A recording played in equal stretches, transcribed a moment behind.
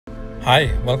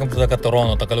Hi, welcome to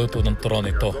taga-Toronto, tagaluto ng Toronto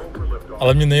ito.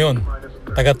 Alam nyo na yun,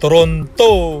 taga-Toronto!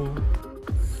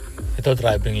 Ito,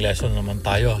 driving lesson naman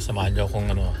tayo. Samahan nyo kung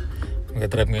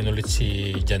mag-drive ngayon ulit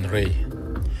si John Ray.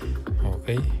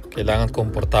 Okay, kailangan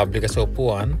komportable ka sa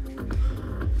upuan.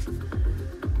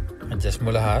 Adjust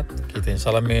mo lahat, kita yung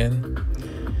salamin.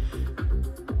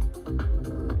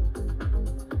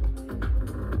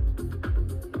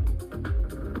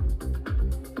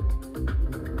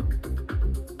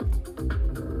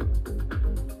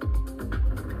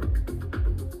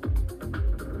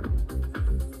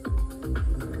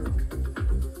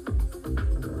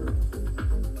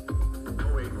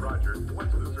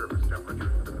 What's the surface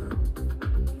temperature?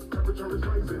 Temperature is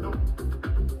rising up.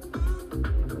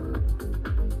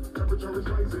 Temperature is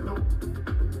rising up.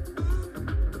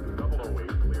 008,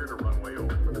 clear to runway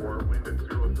 04, wind at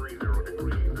 030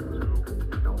 degrees at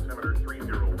 2, altimeter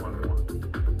 3011.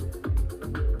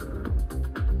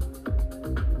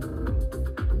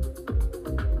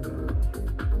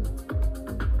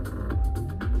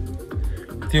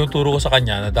 Tinuturo ko sa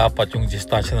kanya na dapat yung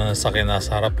distansya na nasakyan na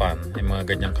sa harapan, yung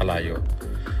mga ganyang kalayo.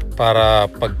 Para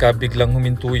pagka biglang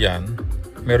huminto yan,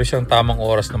 meron siyang tamang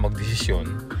oras na magdesisyon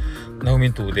na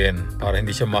huminto din. Para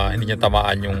hindi niya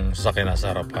tamaan yung sasakyan na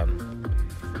sa harapan.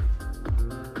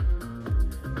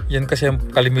 Yan kasi ang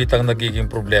kalimitang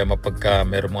nagiging problema pagka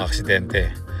meron mga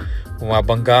aksidente.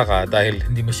 Bumabangga ka dahil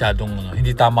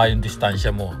hindi tama yung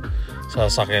distansya mo sa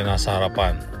sasakyan na sa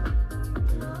harapan.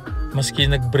 Maski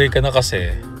nag-brake ka na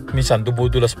kasi, minsan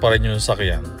dubudulas pa rin yung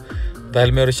sasakyan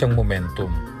dahil meron siyang momentum.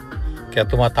 Kaya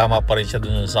tumatama pa rin siya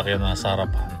dun sa sasakyan na sa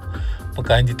harapan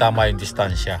pagka hindi tama yung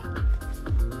distansya.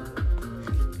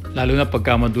 Lalo na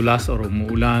pagka madulas or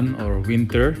umuulan or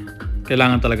winter,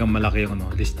 kailangan talagang malaki yung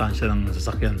distansya ng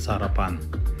sasakyan sa harapan.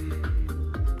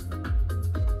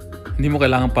 Hindi mo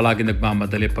kailangan palagi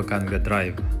nagmamadali pagka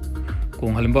nag-drive.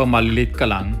 Kung halimbawa malilate ka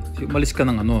lang, umalis ka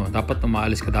ng dapat na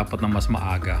maalis ka dapat ng mas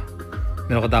maaga.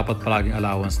 Meron ka dapat palaging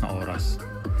allowance na oras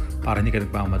para hindi ka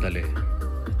nagmamadali.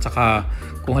 At saka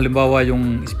kung halimbawa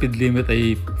yung speed limit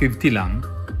ay 50 lang,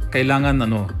 kailangan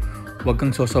huwag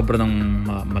kang sosobra ng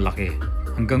malaki.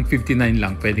 Hanggang 59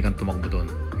 lang pwede kang tumakbo doon.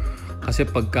 Kasi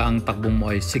pagka ang takbo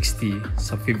mo ay 60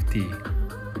 sa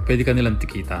 50, pwede ka nilang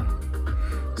tikitan.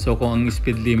 So kung ang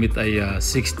speed limit ay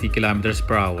 60 km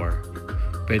per hour,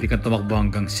 pwede kang tumakbo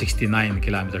hanggang 69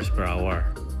 km per hour.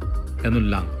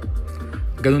 Ganun lang.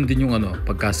 Ganun din yung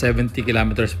pagka 70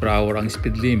 km per hour ang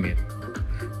speed limit,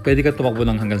 pwede ka tumakbo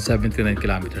ng hanggang 79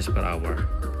 km per hour.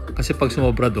 Kasi pag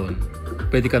sumobra doon,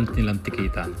 pwede ka nilang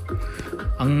tikitan.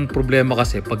 Ang problema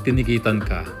kasi, pag tinikitan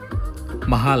ka,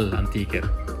 mahal ang ticket.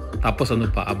 Tapos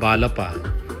abala pa.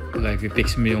 Pag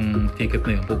i-fix mo yung ticket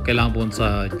na yun, kailangan po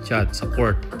sa judge, sa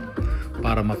court,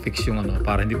 para ma-fix yung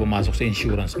para hindi pumasok sa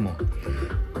insurance mo.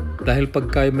 Dahil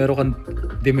pagka meron kang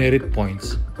demerit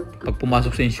points, pag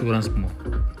pumasok sa insurance mo,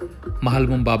 mahal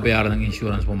mong babayaran ng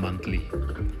insurance mo monthly.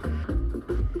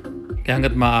 Kaya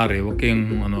hanggat maaari, huwag kayong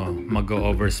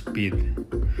mag-overspeed.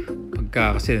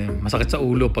 Kasi masakit sa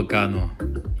ulo pagka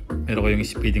meron kayong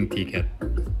speeding ticket.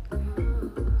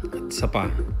 At isa pa,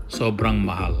 sobrang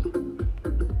mahal.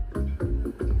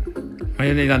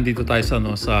 Ngayon ay nandito tayo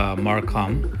sa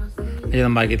Markham. Ayan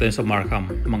ang makikita nyo sa Markham,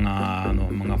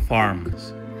 mga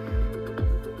farms.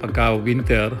 Pagka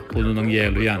winter, puno ng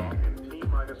yelo yan.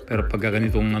 Pero pagka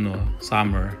ganitong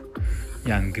summer,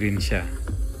 yan, green siya.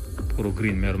 Puro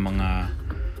green, meron mga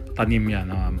tanim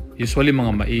yan. Usually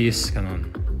mga mais, ganun.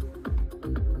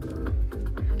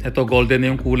 Ito, golden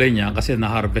na yung kulay niya kasi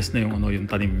na-harvest na yung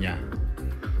tanim niya.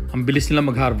 Ang bilis nila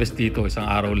mag-harvest dito, isang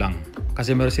araw lang.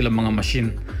 Kasi meron silang mga machine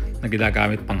na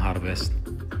ginagamit pang harvest.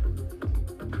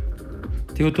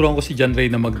 Tinuturuan ko si John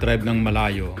Ray na mag-drive ng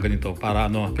malayo, ganito, para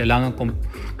kailangan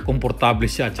komportable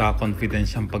siya at saka confident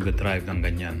siyang pag-drive ng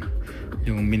ganyan.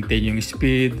 Yung maintain yung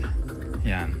speed,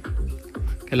 yan.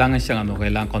 Kailangan siyang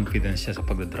kailangan confidence siya sa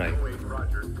pag-drive.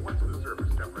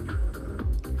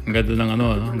 Ang ganda ng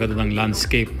ang ganda ng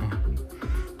landscape,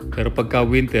 Pero pagka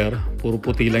winter, puro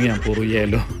puti lang yan, puro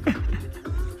yelo.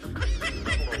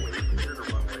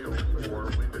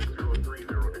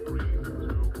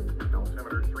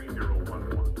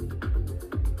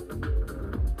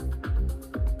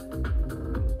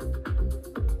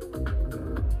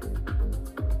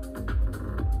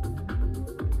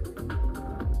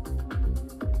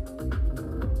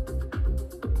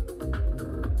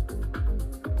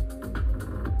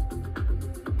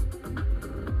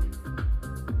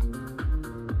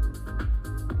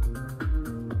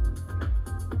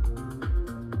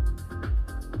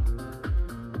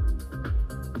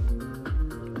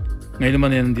 Ngayon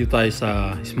naman nandito tayo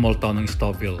sa small town ng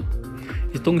Stouffville.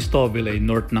 Itong Stouffville ay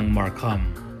north ng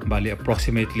Markham, bali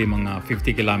approximately mga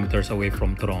 50 kilometers away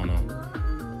from Toronto.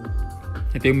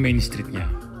 Ito yung main street niya.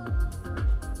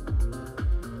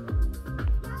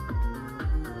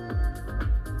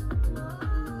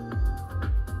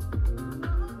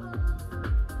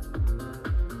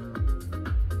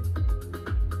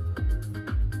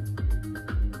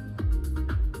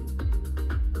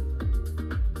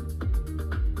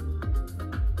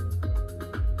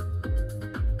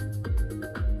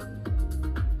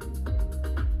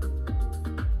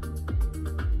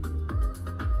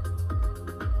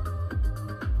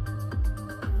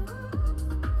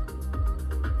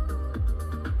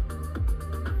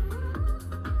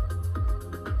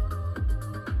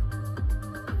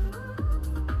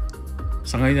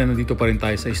 Sa ngayon, nandito pa rin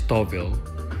tayo sa Stouffville,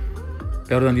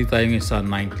 pero nandito tayo ngayon sa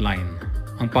 9th line.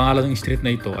 Ang pangalan ng street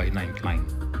na ito ay 9th line.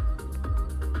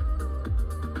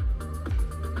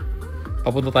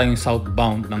 Papunta tayong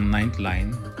southbound ng 9th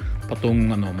line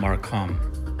patungong Markham.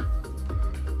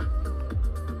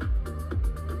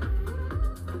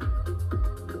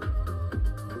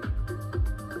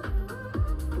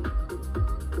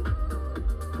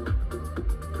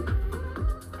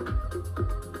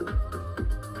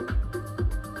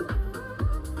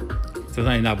 Ito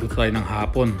na, inabot tayo ng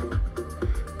hapon.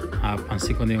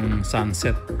 Pansin ko na yung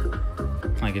sunset.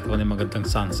 Nakikita ko na yung magandang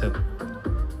sunset.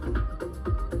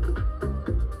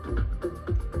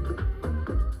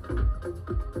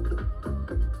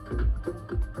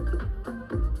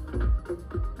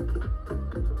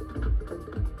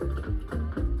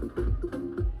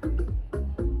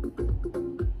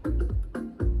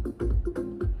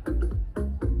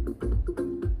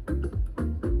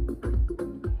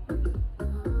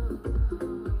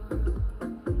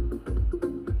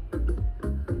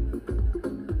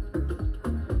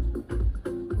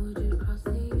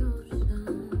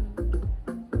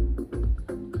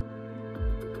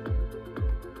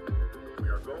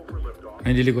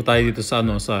 Nililiko tayo dito sa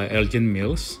Elgin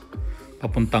Mills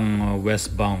papuntang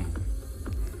westbound.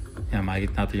 Yan,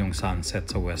 makikita natin yung sunset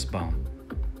sa westbound.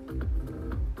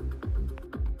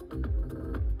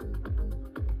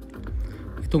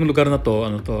 Itong lugar na to,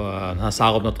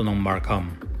 nasakop na to ng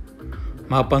Markham.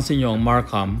 Mapapansin nyo, ang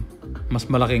Markham, mas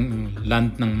malaking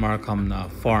land ng Markham na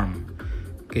farm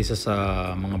kaysa sa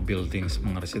mga buildings,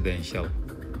 mga residential.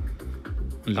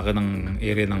 Ang laki ng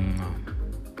area ng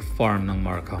farm ng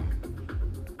Markham.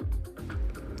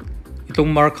 Itong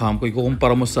Markham, kung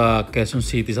ikukumpara mo sa Quezon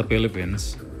City sa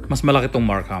Philippines, mas malaki itong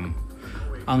Markham.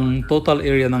 Ang total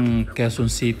area ng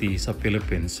Quezon City sa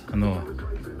Philippines,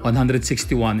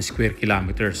 161 square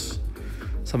kilometers.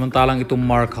 Samantalang itong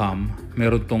Markham,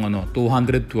 meron itong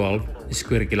 212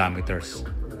 square kilometers.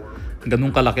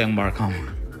 Ganun kalaki ang Markham.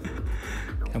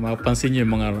 Kaya mapapansin nyo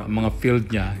yung mga field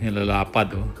niya, yung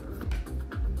lalapad.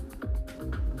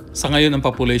 Sa ngayon, ang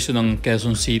population ng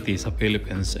Quezon City sa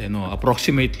Philippines,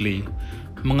 approximately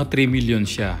mga 3 million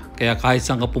siya. Kaya kahit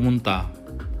saan ka pumunta,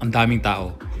 ang daming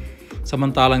tao.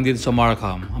 Samantalang dito sa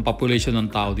Markham, ang population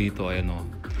ng tao dito ay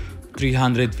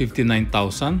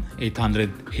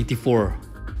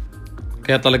 359,884.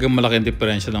 Kaya talagang malaki ang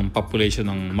diferensya ng population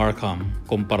ng Markham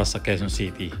kumpara sa Quezon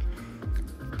City.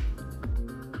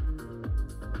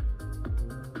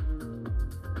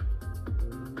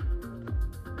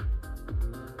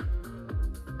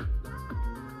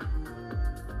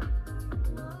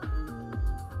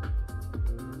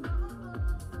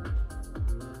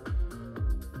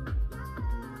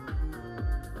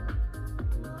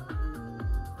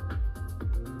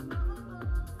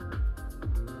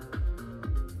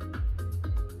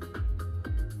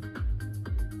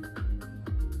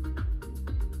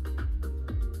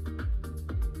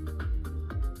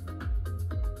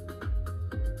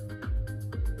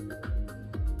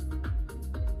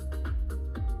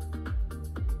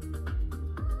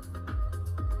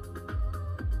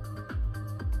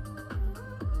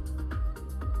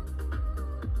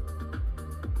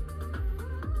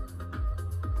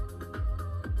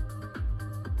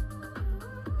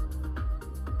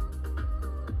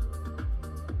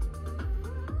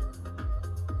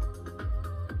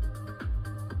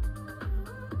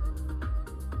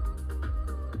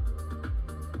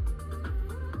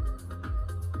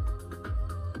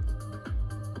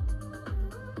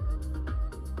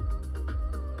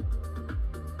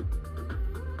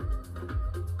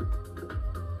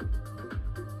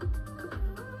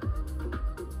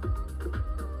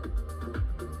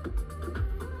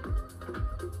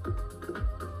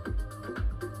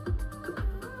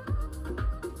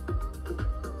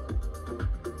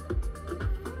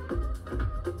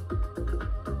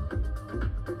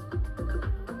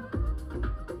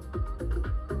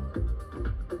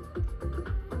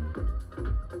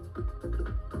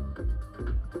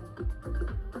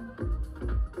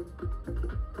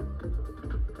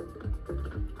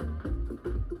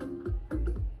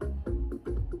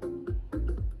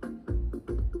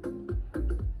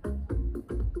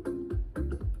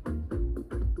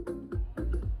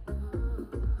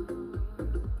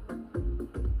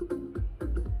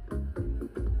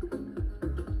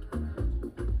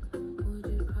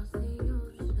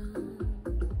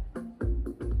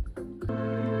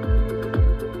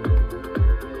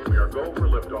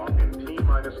 liftoff in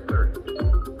T-minus 30.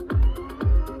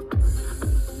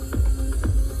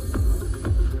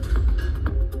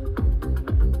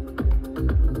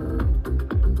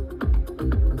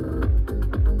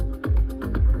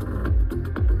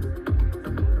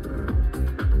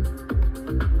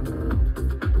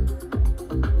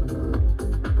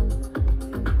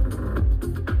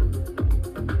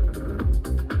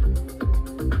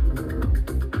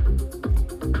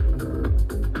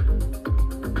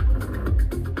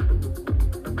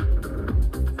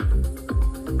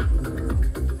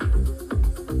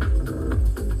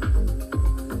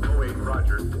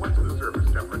 What's the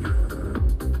surface temperature?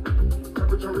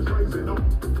 Temperature is rising up.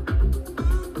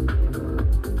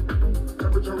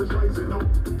 Temperature is rising up.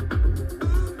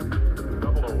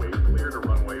 008, clear to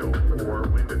runway 04,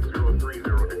 wind at 030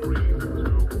 degrees at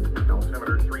 2,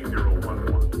 altimeter 3011.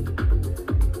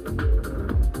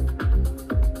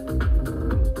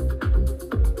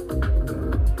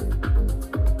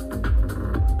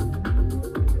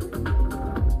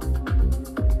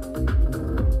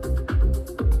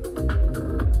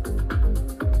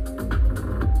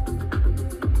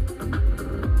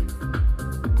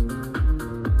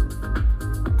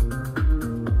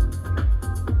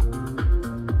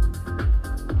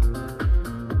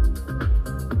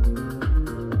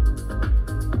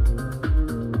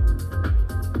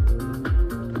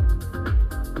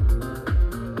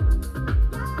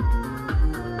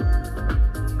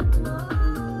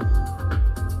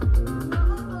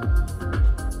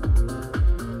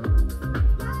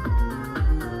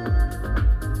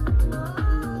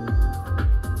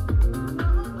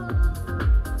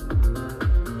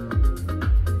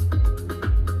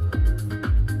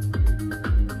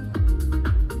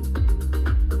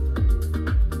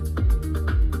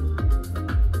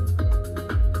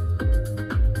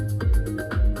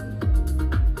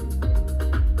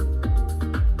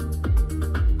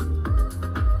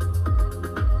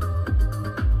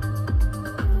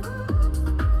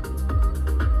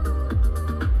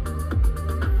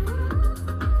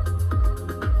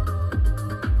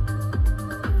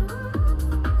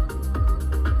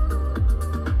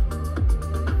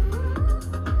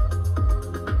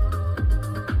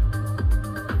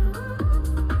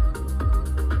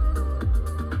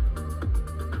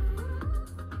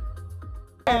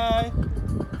 Hi!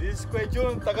 This is Kuya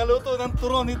Jun, tagaluto ng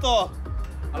turon ito.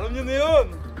 Alam niyo na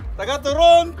yun, taga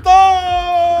Toronto!